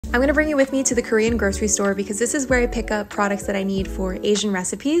I'm gonna bring you with me to the Korean grocery store because this is where I pick up products that I need for Asian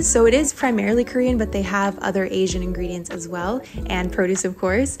recipes. So it is primarily Korean, but they have other Asian ingredients as well, and produce, of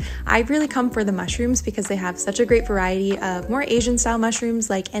course. I really come for the mushrooms because they have such a great variety of more Asian style mushrooms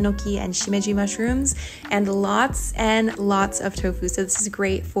like enoki and shimeji mushrooms, and lots of tofu. So this is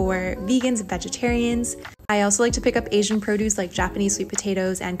great for vegans and vegetarians. I also like to pick up Asian produce like Japanese sweet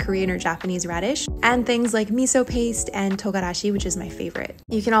potatoes and Korean or Japanese radish, and things like miso paste and togarashi, which is my favorite.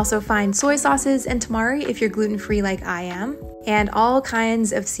 You can also find soy sauces and tamari if you're gluten-free like I am, and all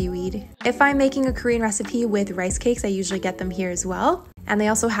kinds of seaweed. If I'm making a Korean recipe with rice cakes, I usually get them here as well. And they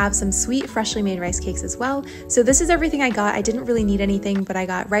also have some sweet, freshly made rice cakes as well. So this is everything I got. I didn't really need anything, but I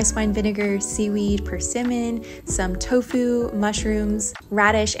got rice wine vinegar, seaweed, persimmon, some tofu, mushrooms,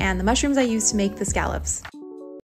 radish, and the mushrooms I used to make the scallops.